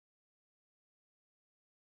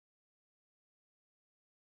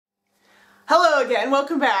Hello again,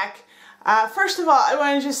 welcome back. First of all, I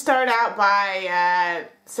want to just start out by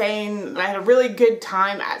saying I had a really good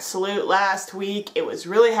time at Salute last week. It was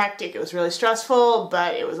really hectic, it was really stressful,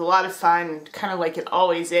 but it was a lot of fun, kind of like it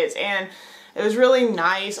always is. And it was really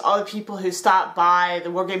nice, all the people who stopped by the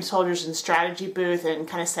Wargame Soldiers and Strategy booth and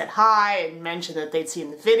kind of said hi and mentioned that they'd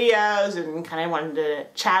seen the videos and kind of wanted to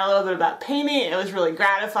chat a little bit about painting. It was really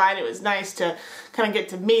gratifying. It was nice to kind of get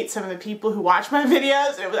to meet some of the people who watch my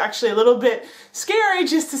videos. It was actually a little bit scary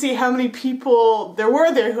just to see how many people there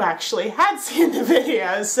were there who actually had seen the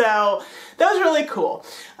videos. So that was really cool.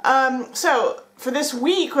 So for this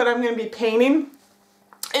week, what I'm going to be painting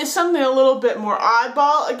is something a little bit more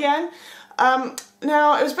oddball again.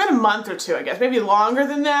 Now, it's been a month or two, I guess, maybe longer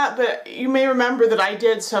than that, but you may remember that I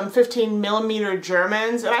did some 15mm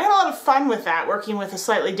Germans, and I had a lot of fun with that, working with a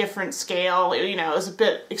slightly different scale. You know, it was a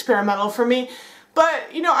bit experimental for me, but,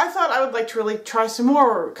 you know, I thought I would like to really try some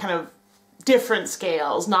more kind of different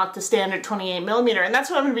scales, not the standard 28mm, and that's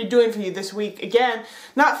what I'm going to be doing for you this week. Again,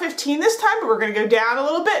 not 15 this time, but we're going to go down a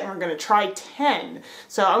little bit, and we're going to try 10.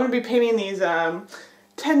 So I'm going to be painting these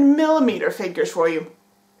 10mm figures for you.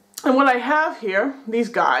 And what I have here, these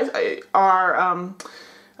guys, are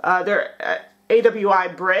they're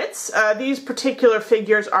AWI Brits. These particular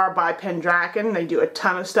figures are by Pendraken. They do a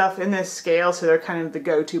ton of stuff in this scale, so they're kind of the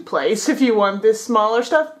go-to place if you want this smaller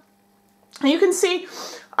stuff. And you can see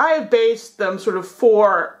I have based them sort of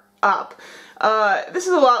 4 up. This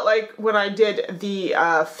is a lot like when I did the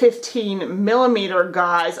 15mm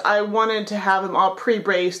guys. I wanted to have them all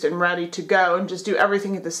pre-braced and ready to go and just do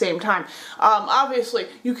everything at the same time. Obviously,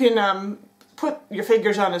 you can put your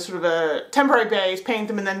figures on a sort of a temporary base, paint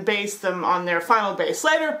them, and then base them on their final base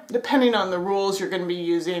later, depending on the rules you're going to be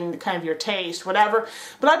using, kind of your taste, whatever.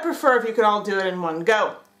 But I prefer if you can all do it in one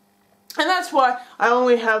go. And that's why I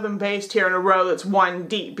only have them based here in a row that's 1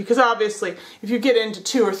 deep, because obviously if you get into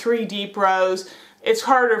 2 or 3 deep rows, it's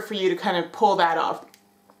harder for you to kind of pull that off.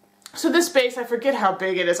 So this base, I forget how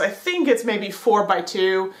big it is. I think it's maybe 4 by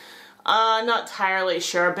 2. Not entirely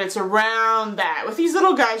sure, but it's around that. With these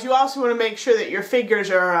little guys, you also want to make sure that your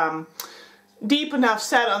figures are deep enough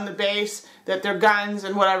set on the base that their guns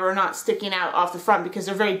and whatever are not sticking out off the front, because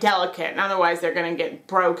they're very delicate and otherwise they're going to get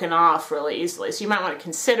broken off really easily. So you might want to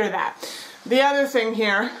consider that. The other thing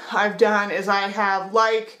here I've done is I have,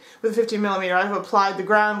 like with 15mm, I've applied the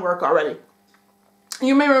groundwork already.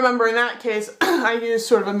 You may remember in that case I used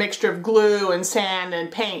sort of a mixture of glue and sand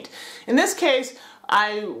and paint. In this case,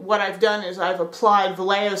 what I've done is I've applied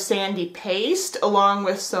Vallejo Sandy Paste along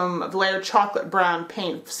with some Vallejo Chocolate Brown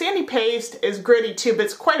paint. Sandy Paste is gritty too, but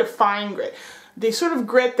it's quite a fine grit. The sort of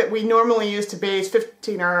grit that we normally use to base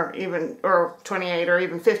 15 or 28 or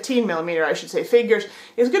even 15mm, I should say, figures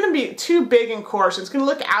is going to be too big and coarse. It's going to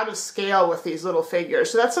look out of scale with these little figures,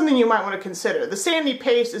 so that's something you might want to consider. The Sandy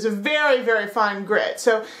Paste is a very, very fine grit,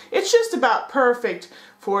 so it's just about perfect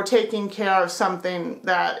for taking care of something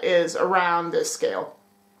that is around this scale.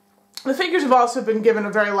 The figures have also been given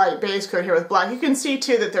a very light base coat here with black. You can see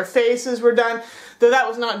too that their faces were done, though that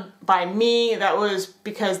was not by me. That was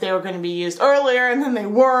because they were going to be used earlier and then they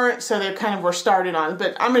weren't, so they kind of were started on.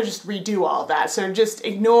 But I'm going to just redo all that, so just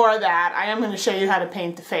ignore that. I am going to show you how to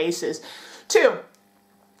paint the faces too.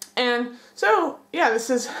 And so, yeah,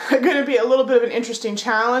 this is going to be a little bit of an interesting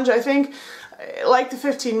challenge, I think. Like the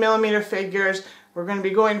 15mm figures, we're going to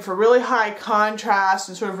be going for really high contrast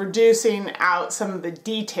and sort of reducing out some of the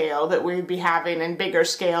detail that we'd be having in bigger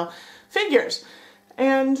scale figures.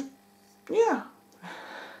 And yeah,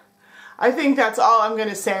 I think that's all I'm going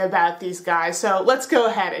to say about these guys. So let's go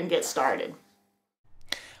ahead and get started.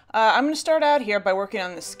 I'm going to start out here by working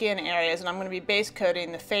on the skin areas, and I'm going to be base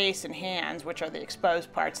coating the face and hands, which are the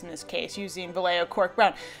exposed parts in this case, using Vallejo Cork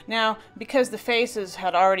Brown. Now, because the faces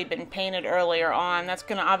had already been painted earlier on, that's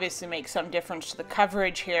going to obviously make some difference to the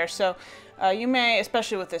coverage here. So you may,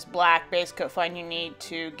 especially with this black base coat, find you need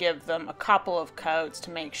to give them a couple of coats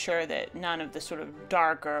to make sure that none of the sort of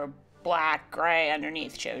darker black gray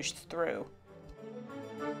underneath shows through.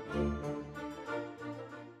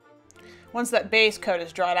 Once that base coat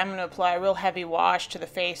is dried, I'm going to apply a real heavy wash to the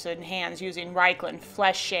face and hands using Reikland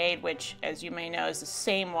Flesh Shade, which, as you may know, is the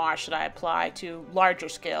same wash that I apply to larger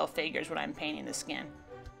scale figures when I'm painting the skin.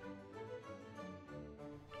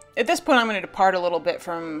 At this point, I'm going to depart a little bit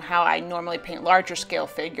from how I normally paint larger scale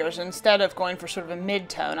figures. Instead of going for sort of a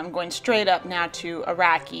mid-tone, I'm going straight up now to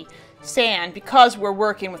Iraqi sand. Because we're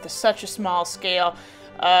working with such a small scale,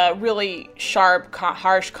 really sharp,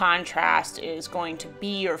 harsh contrast is going to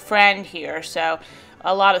be your friend here, so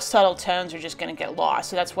a lot of subtle tones are just going to get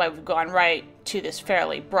lost. So that's why we've gone right to this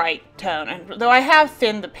fairly bright tone. And though I have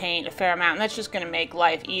thinned the paint a fair amount, and that's just going to make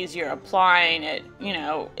life easier applying it, you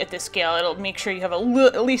know, at this scale. It'll make sure you have at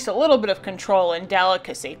least a little bit of control and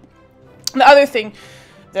delicacy. The other thing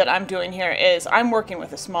that I'm doing here is I'm working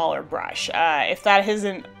with a smaller brush. If that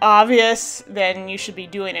isn't obvious, then you should be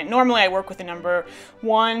doing it. Normally I work with a number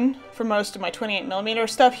 1 for most of my 28mm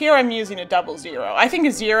stuff. Here I'm using a 00. I think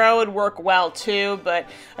a 0 would work well too, but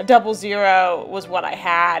a 00 was what I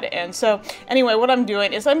had. And so anyway, what I'm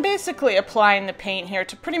doing is I'm basically applying the paint here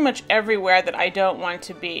to pretty much everywhere that I don't want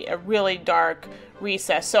to be a really dark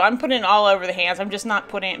recess. So I'm putting it all over the hands. I'm just not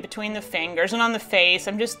putting it between the fingers and on the face.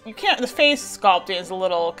 The face sculpting is a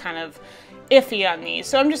little kind of iffy on these.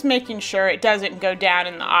 So I'm just making sure it doesn't go down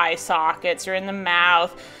in the eye sockets or in the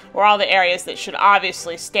mouth or all the areas that should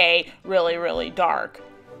obviously stay really, really dark.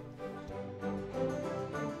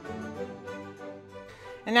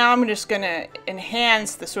 And now I'm just going to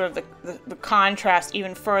enhance the sort of the contrast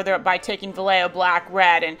even further by taking Vallejo Black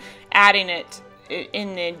Red and adding it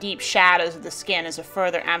in the deep shadows of the skin as a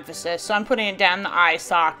further emphasis. So I'm putting it down the eye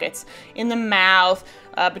sockets, in the mouth,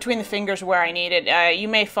 between the fingers where I need it. You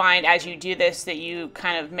may find as you do this that you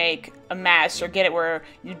kind of make a mess or get it where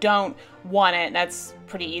you don't want it. That's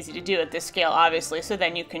pretty easy to do at this scale, obviously. So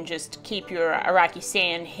then you can just keep your Iraqi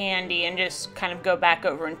sand handy and just kind of go back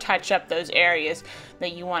over and touch up those areas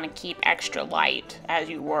that you want to keep extra light as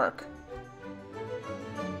you work.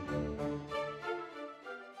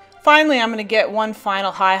 Finally, I'm going to get one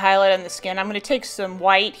final high highlight on the skin. I'm going to take some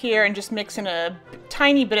white here and just mix in a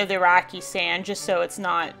tiny bit of the Iraqi sand just so it's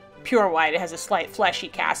not pure white. It has a slight fleshy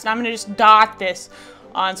cast. And I'm going to just dot this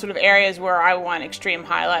on sort of areas where I want extreme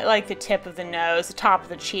highlight, like the tip of the nose, the top of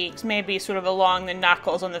the cheeks, maybe sort of along the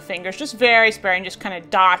knuckles on the fingers. Just very sparing, just kind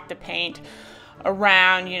of dot the paint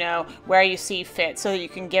around, you know, where you see fit so that you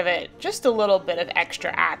can give it just a little bit of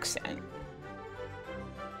extra accent.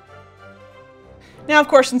 Now, of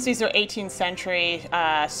course, since these are 18th century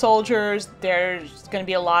soldiers, there's going to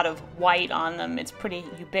be a lot of white on them. It's pretty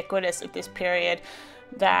ubiquitous at this period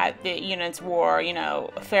that the units wore, you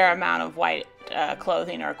know, a fair amount of white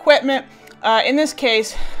clothing or equipment. In this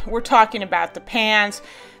case, we're talking about the pants,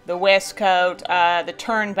 the waistcoat, the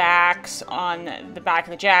turnbacks on the back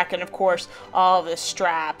of the jacket, and of course, all of the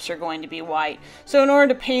straps are going to be white. So in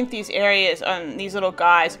order to paint these areas on these little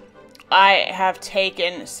guys, I have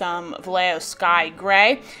taken some Vallejo Sky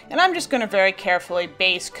Gray, and I'm just going to very carefully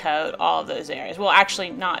base coat all of those areas. Well, actually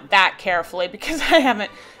not that carefully because I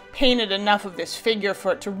haven't painted enough of this figure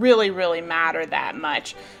for it to really, really matter that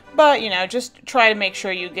much. But, you know, just try to make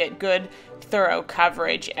sure you get good, thorough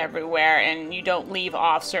coverage everywhere and you don't leave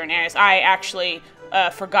off certain areas. I actually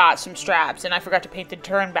forgot some straps, and I forgot to paint the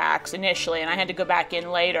turnbacks initially, and I had to go back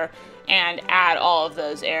in later and add all of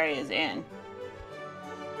those areas in.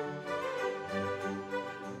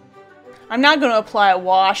 I'm now going to apply a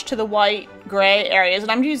wash to the white gray areas, and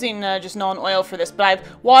I'm using just Nuln Oil for this, but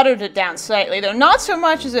I've watered it down slightly, though not so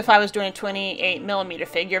much as if I was doing a 28mm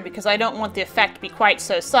figure, because I don't want the effect to be quite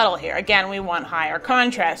so subtle here. Again, we want higher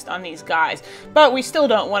contrast on these guys, but we still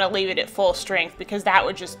don't want to leave it at full strength, because that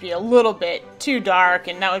would just be a little bit too dark,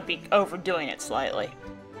 and that would be overdoing it slightly.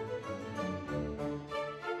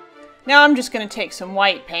 Now I'm just going to take some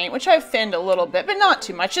white paint, which I've thinned a little bit, but not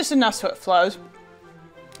too much, just enough so it flows.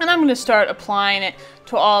 And I'm going to start applying it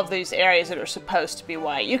to all of these areas that are supposed to be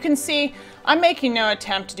white. You can see I'm making no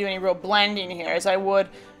attempt to do any real blending here as I would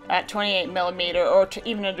at 28mm or to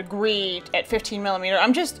even a degree at 15mm.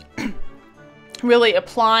 I'm just really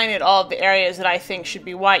applying it all of the areas that I think should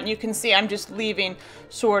be white. And you can see I'm just leaving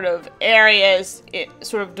sort of areas,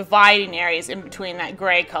 sort of dividing areas in between that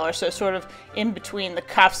gray color. So sort of in between the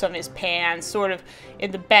cuffs on his pants, sort of in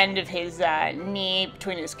the bend of his knee,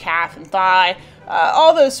 between his calf and thigh.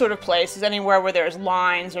 All those sort of places, anywhere where there's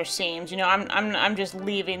lines or seams, you know, I'm just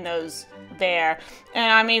leaving those there.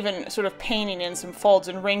 And I'm even sort of painting in some folds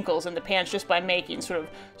and wrinkles in the pants just by making sort of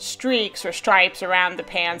streaks or stripes around the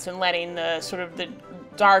pants and letting the sort of the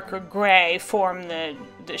darker gray form the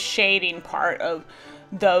shading part of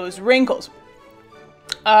those wrinkles.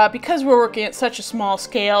 Because we're working at such a small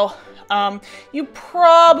scale, you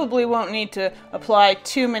probably won't need to apply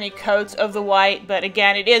too many coats of the white, but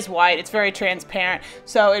again, it is white, it's very transparent,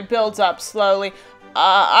 so it builds up slowly.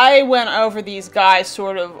 I went over these guys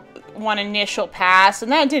sort of one initial pass,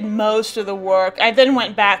 and that did most of the work. I then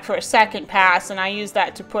went back for a second pass, and I used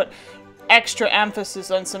that to put extra emphasis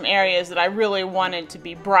on some areas that I really wanted to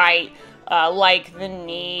be bright, like the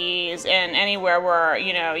knees and anywhere where,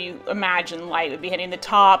 you know, you imagine light would be hitting the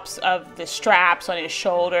tops of the straps on his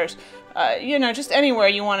shoulders. you know, just anywhere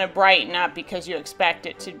you want to brighten up because you expect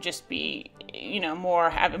it to just be, you know,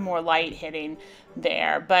 having more light hitting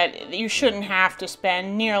there. But you shouldn't have to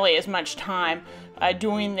spend nearly as much time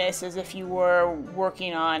doing this as if you were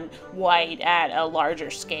working on white at a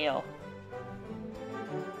larger scale.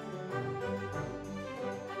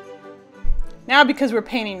 Now, because we're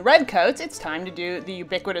painting red coats, it's time to do the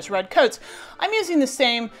ubiquitous red coats. I'm using the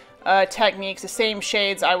same techniques, the same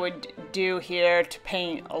shades I would do here to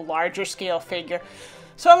paint a larger scale figure.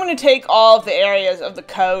 So I'm going to take all of the areas of the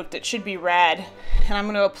coat that should be red, and I'm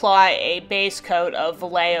going to apply a base coat of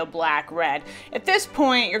Vallejo Black Red. At this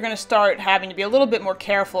point, you're going to start having to be a little bit more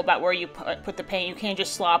careful about where you put the paint. You can't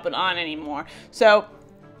just slop it on anymore. So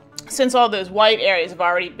since all those white areas have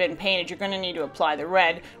already been painted, you're going to need to apply the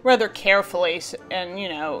red rather carefully, and you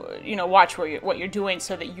know, watch what you're doing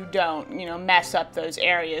so that you don't, you know, mess up those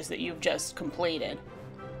areas that you've just completed.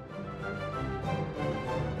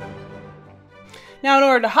 Now, in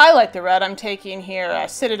order to highlight the red, I'm taking here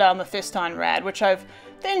Citadel Mephiston Red, which I've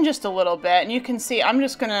thinned just a little bit, and you can see I'm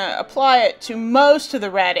just going to apply it to most of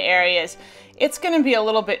the red areas. It's going to be a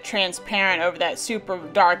little bit transparent over that super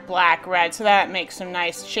dark black red, so that makes some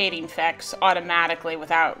nice shading effects automatically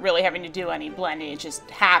without really having to do any blending. It just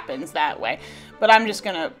happens that way. But I'm just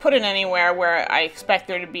going to put it anywhere where I expect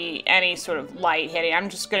there to be any sort of light hitting. I'm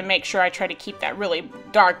just going to make sure I try to keep that really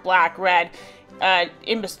dark black red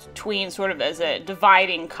in between, sort of as a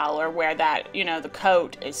dividing color, where that, you know, the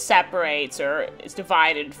coat separates or is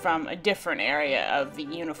divided from a different area of the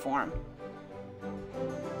uniform.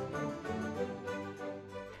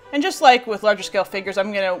 And just like with larger scale figures,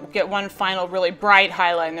 I'm going to get one final really bright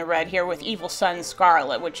highlight in the red here with Evil Sun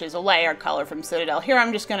Scarlet, which is a layer color from Citadel. Here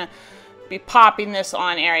I'm just going to be popping this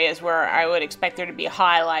on areas where I would expect there to be a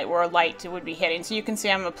highlight, where a light would be hitting. So you can see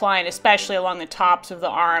I'm applying especially along the tops of the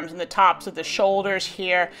arms and the tops of the shoulders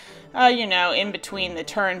here, you know, in between the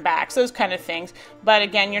turnbacks, those kind of things. But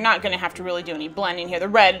again, you're not going to have to really do any blending here. The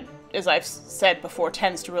red, as I've said before,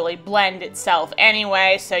 tends to really blend itself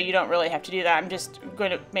anyway, so you don't really have to do that. I'm just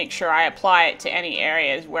going to make sure I apply it to any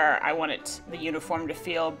areas where I want the uniform to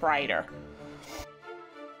feel brighter.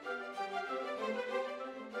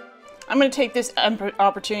 I'm going to take this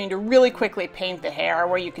opportunity to really quickly paint the hair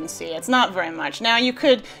where you can see it's not very much. Now, you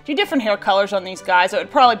could do different hair colors on these guys. It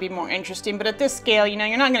would probably be more interesting, but at this scale, you know,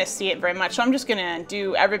 you're not going to see it very much, so I'm just going to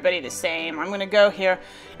do everybody the same. I'm going to go here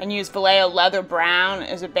and use Vallejo Leather Brown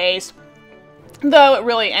as a base, though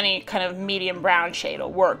really any kind of medium brown shade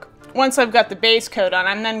will work. Once I've got the base coat on,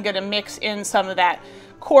 I'm then going to mix in some of that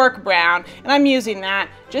cork brown, and I'm using that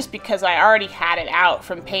just because I already had it out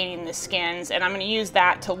from painting the skins, and I'm going to use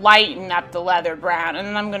that to lighten up the leather brown, and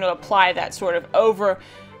then I'm going to apply that sort of over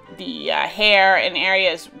the hair in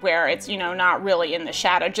areas where it's, you know, not really in the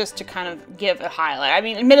shadow, just to kind of give a highlight. I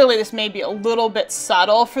mean, admittedly, this may be a little bit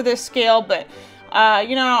subtle for this scale, but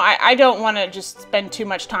you know, I don't want to just spend too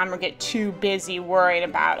much time or get too busy worrying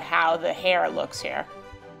about how the hair looks here.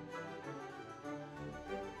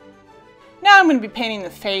 Now I'm going to be painting the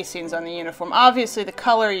facings on the uniform. Obviously, the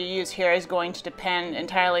color you use here is going to depend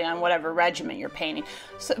entirely on whatever regiment you're painting.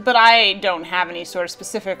 So, but I don't have any sort of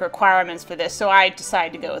specific requirements for this, so I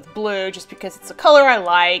decided to go with blue just because it's a color I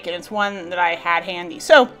like and it's one that I had handy.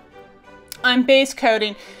 So I'm base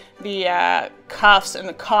coating the cuffs and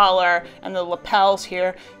the collar and the lapels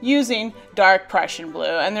here using dark Prussian blue,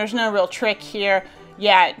 and there's no real trick here.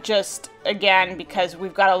 Yeah, just again, because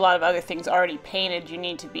we've got a lot of other things already painted, you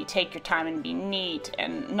need to take your time and be neat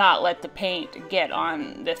and not let the paint get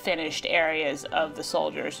on the finished areas of the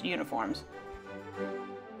soldiers' uniforms.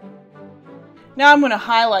 Now I'm going to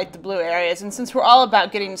highlight the blue areas, and since we're all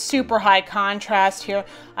about getting super high contrast here,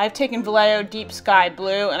 I've taken Vallejo Deep Sky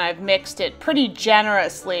Blue and I've mixed it pretty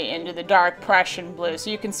generously into the dark Prussian blue. So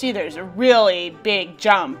you can see there's a really big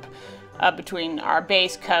jump between our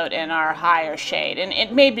base coat and our higher shade, and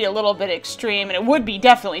it may be a little bit extreme, and it would be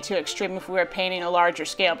definitely too extreme if we were painting a larger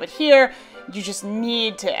scale, but here you just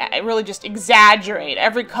need to really just exaggerate.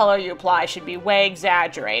 Every color you apply should be way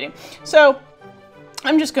exaggerated. So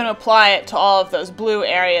I'm just going to apply it to all of those blue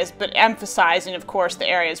areas, but emphasizing, of course, the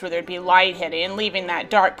areas where there'd be light hitting and leaving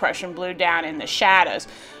that dark Prussian blue down in the shadows.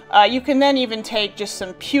 You can then even take just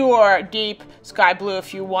some pure deep sky blue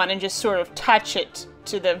if you want and just sort of touch it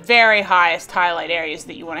to the very highest highlight areas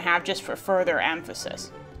that you want to have, just for further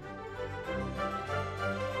emphasis.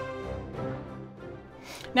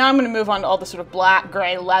 Now I'm going to move on to all the sort of black,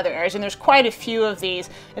 gray, leather areas, and there's quite a few of these.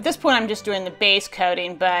 At this point I'm just doing the base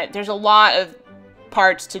coating, but there's a lot of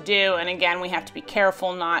parts to do, and again, we have to be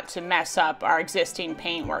careful not to mess up our existing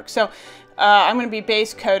paintwork. So I'm going to be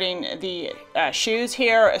base coating the shoes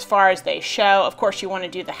here as far as they show. Of course, you want to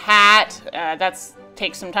do the hat. That's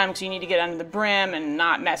takes some time because you need to get under the brim and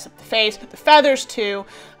not mess up the face. The feathers too.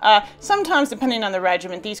 Sometimes, depending on the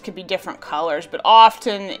regiment, these could be different colors, but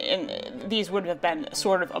often these would have been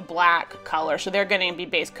sort of a black color, so they're going to be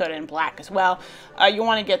base coated in black as well. You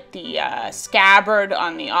want to get the scabbard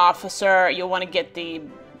on the officer. You'll want to get the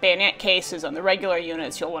bayonet cases on the regular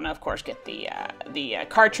units. You'll want to, of course, get the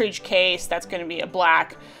cartridge case. That's going to be a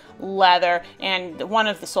black leather, and one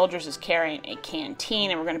of the soldiers is carrying a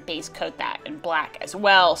canteen, and we're going to base coat that in black as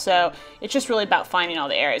well. So it's just really about finding all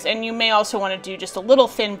the areas. And you may also want to do just a little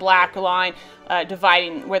thin black line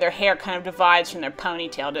dividing where their hair kind of divides from their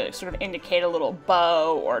ponytail to sort of indicate a little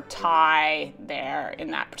bow or tie there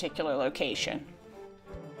in that particular location.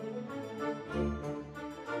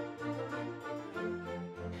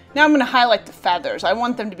 Now I'm going to highlight the feathers. I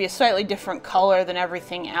want them to be a slightly different color than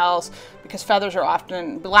everything else because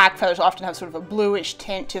black feathers often have sort of a bluish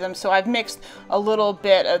tint to them. So I've mixed a little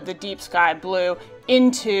bit of the deep sky blue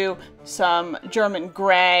into some German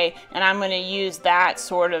gray, and I'm going to use that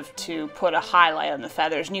sort of to put a highlight on the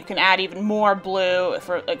feathers. And you can add even more blue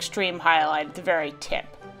for extreme highlight at the very tip.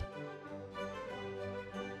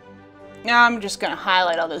 Now I'm just going to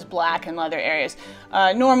highlight all those black and leather areas.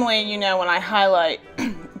 Normally, you know, when I highlight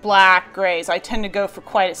black grays, I tend to go for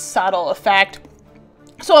quite a subtle effect.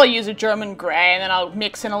 So I'll use a German gray, and then I'll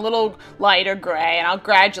mix in a little lighter gray, and I'll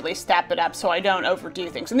gradually step it up so I don't overdo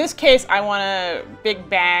things. In this case, I want a big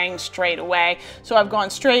bang straight away, so I've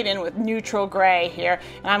gone straight in with neutral gray here,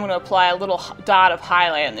 and I'm going to apply a little dot of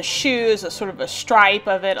highlight on the shoes, a sort of a stripe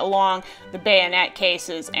of it along the bayonet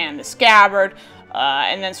cases and the scabbard.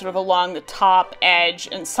 And then sort of along the top edge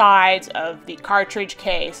and sides of the cartridge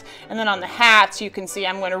case. And then on the hats, you can see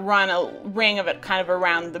I'm going to run a ring of it kind of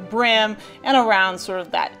around the brim and around sort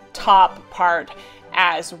of that top part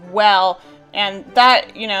as well. And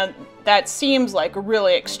that, you know, that seems like a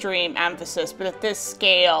really extreme emphasis, but at this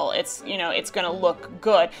scale, it's, you know, it's going to look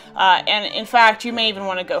good. And in fact, you may even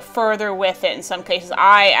want to go further with it. In some cases,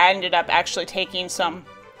 I ended up actually taking some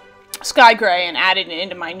sky gray and added it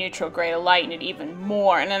into my neutral gray to lighten it even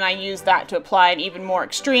more, and then I used that to apply an even more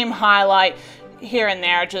extreme highlight here and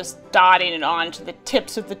there, just dotting it onto the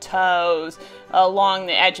tips of the toes, along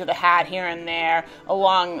the edge of the hat here and there,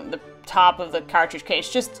 along the top of the cartridge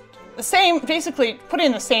case. Just the same, basically put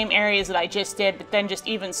in the same areas that I just did, but then just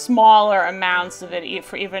even smaller amounts of it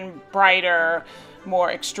for even brighter,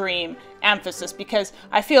 more extreme emphasis, because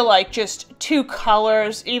I feel like just two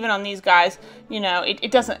colors, even on these guys, you know,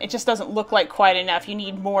 it just doesn't look like quite enough. You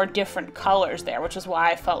need more different colors there, which is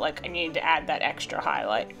why I felt like I needed to add that extra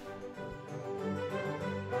highlight.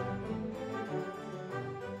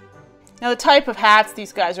 Now the type of hats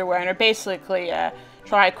these guys are wearing are basically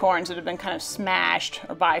tricorns that have been kind of smashed,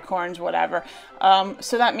 or bicorns, whatever.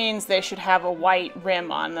 So that means they should have a white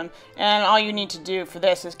rim on them. And all you need to do for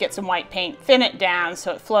this is get some white paint, thin it down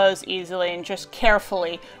so it flows easily, and just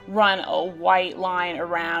carefully run a white line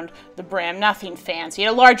around the brim. Nothing fancy.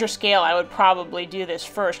 At a larger scale, I would probably do this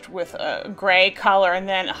first with a gray color and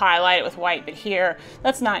then highlight it with white, but here,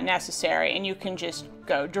 that's not necessary, and you can just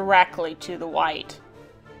go directly to the white.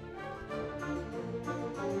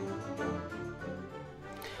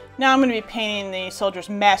 Now I'm going to be painting the soldiers'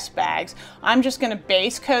 mess bags. I'm just going to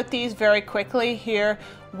base coat these very quickly here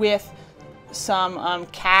with some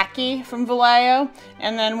khaki from Vallejo,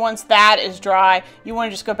 and then once that is dry, you want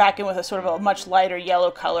to just go back in with a sort of a much lighter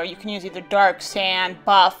yellow color. You can use either dark sand,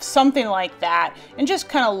 buff, something like that, and just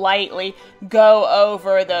kind of lightly go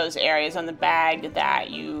over those areas on the bag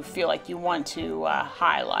that you feel like you want to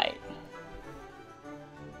highlight.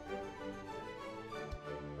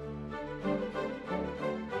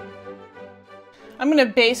 I'm going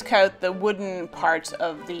to base coat the wooden parts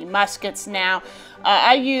of the muskets now.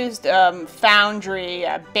 I used Foundry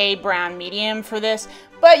Bay Brown Medium for this,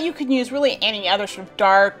 but you can use really any other sort of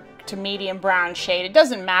dark to medium brown shade. It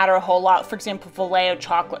doesn't matter a whole lot. For example, Vallejo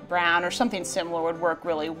Chocolate Brown or something similar would work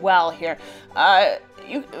really well here.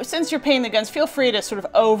 Since you're painting the guns, feel free to sort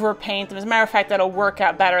of overpaint them. As a matter of fact, that'll work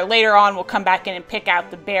out better. Later on, we'll come back in and pick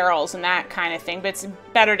out the barrels and that kind of thing, but it's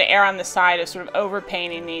better to err on the side of sort of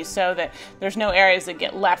overpainting these so that there's no areas that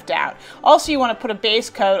get left out. Also, you want to put a base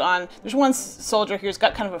coat on. There's one soldier here who's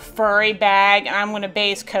got kind of a furry bag, and I'm going to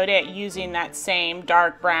base coat it using that same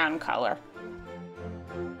dark brown color.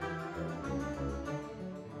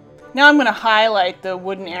 Now I'm going to highlight the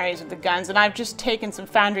wooden areas of the guns, and I've just taken some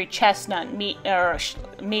Foundry Chestnut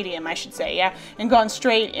medium, I should say, yeah, and gone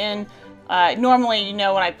straight in Normally, you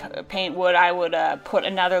know, when I paint wood, I would put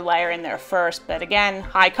another layer in there first, but again,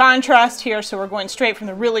 high contrast here, so we're going straight from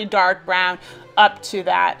the really dark brown up to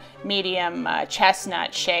that medium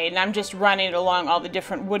chestnut shade, and I'm just running it along all the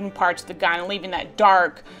different wooden parts of the gun and leaving that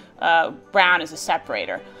dark brown as a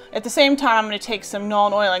separator. At the same time, I'm going to take some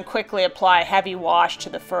Nuln Oil and quickly apply a heavy wash to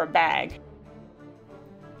the fur bag.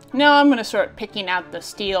 Now I'm going to start picking out the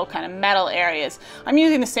steel kind of metal areas. I'm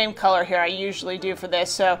using the same color here I usually do for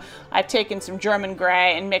this, so I've taken some German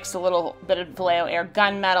gray and mixed a little bit of Vallejo Air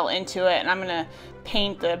gunmetal into it, and I'm going to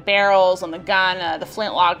paint the barrels on the gun, the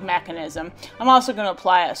flintlock mechanism. I'm also going to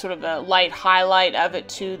apply a sort of a light highlight of it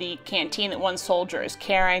to the canteen that one soldier is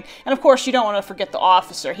carrying. And of course, you don't want to forget the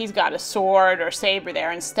officer. He's got a sword or saber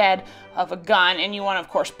there instead of a gun, and you want to, of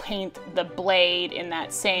course, paint the blade in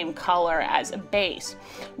that same color as a base.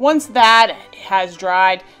 Once that has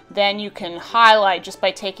dried, then you can highlight just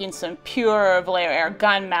by taking some pure Vallejo Air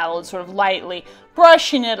gunmetal and sort of lightly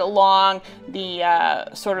brushing it along the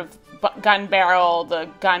sort of gun barrel, the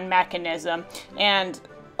gun mechanism, and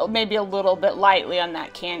maybe a little bit lightly on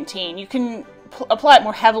that canteen. You can apply it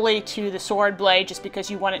more heavily to the sword blade just because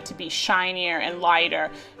you want it to be shinier and lighter,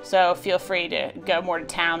 so feel free to go more to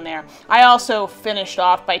town there. I also finished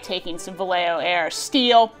off by taking some Vallejo Air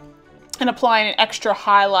steel and applying an extra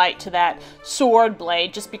highlight to that sword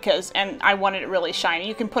blade just because, and I wanted it really shiny.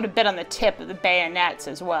 You can put a bit on the tip of the bayonets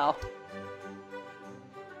as well.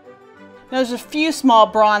 Now, there's a few small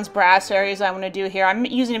bronze brass areas I want to do here. I'm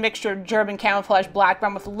using a mixture of German camouflage black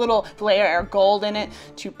brown with a little Vallejo Air gold in it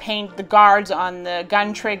to paint the guards on the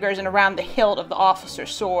gun triggers and around the hilt of the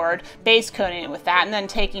officer's sword, base coating it with that, and then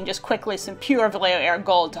taking just quickly some pure Vallejo Air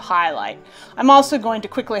gold to highlight. I'm also going to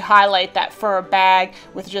quickly highlight that fur bag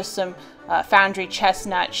with just some foundry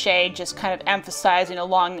chestnut shade, just kind of emphasizing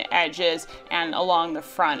along the edges and along the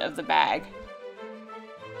front of the bag.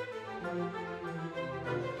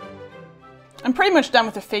 I'm pretty much done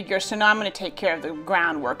with the figure, so now I'm going to take care of the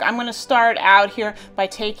groundwork. I'm going to start out here by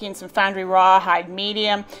taking some foundry rawhide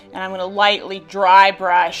medium, and I'm going to lightly dry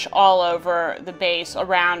brush all over the base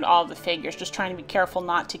around all the figures, just trying to be careful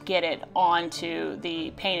not to get it onto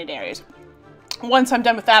the painted areas. Once I'm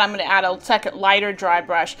done with that, I'm going to add a second lighter dry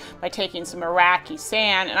brush by taking some Iraqi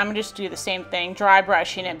sand, and I'm going to just do the same thing, dry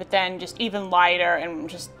brushing it, but then just even lighter and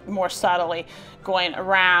just more subtly going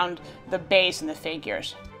around the base and the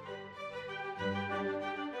figures.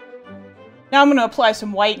 Now I'm going to apply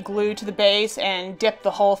some white glue to the base and dip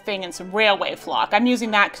the whole thing in some railway flock. I'm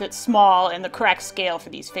using that because it's small and the correct scale for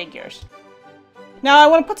these figures. Now I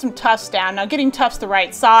want to put some tufts down. Now getting tufts the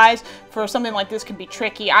right size for something like this can be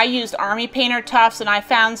tricky. I used Army Painter tufts, and I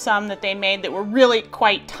found some that they made that were really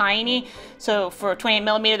quite tiny. So for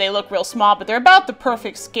 28mm they look real small, but they're about the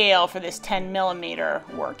perfect scale for this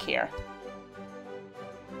 10mm work here.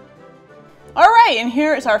 Alright, and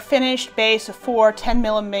here is our finished base of 4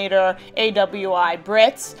 10mm AWI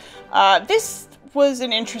Brits. This was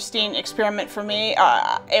an interesting experiment for me.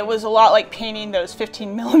 It was a lot like painting those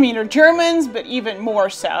 15mm Germans, but even more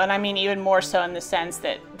so. And I mean even more so in the sense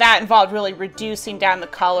that that involved really reducing down the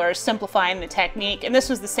colors, simplifying the technique. And this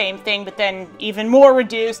was the same thing, but then even more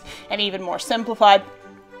reduced and even more simplified.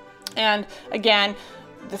 And again,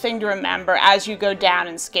 the thing to remember as you go down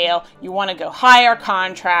in scale, you want to go higher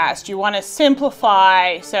contrast, you want to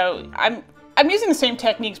simplify. So I'm using the same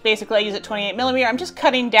techniques basically I use at 28mm. I'm just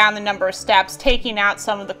cutting down the number of steps, taking out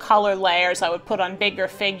some of the color layers I would put on bigger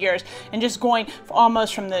figures, and just going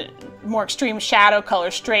almost from the more extreme shadow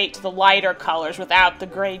colors straight to the lighter colors without the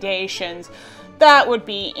gradations. That would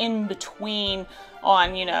be in between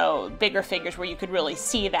on, you know, bigger figures where you could really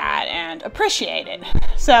see that and appreciate it.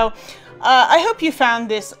 So I hope you found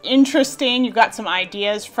this interesting. You got some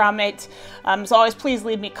ideas from it. As always, please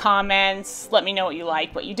leave me comments. Let me know what you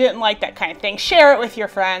liked, what you didn't like, that kind of thing. Share it with your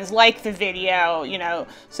friends. Like the video, you know,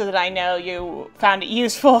 so that I know you found it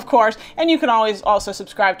useful, of course. And you can always also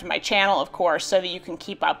subscribe to my channel, of course, so that you can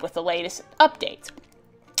keep up with the latest updates.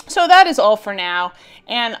 So that is all for now,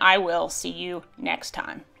 and I will see you next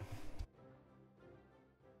time.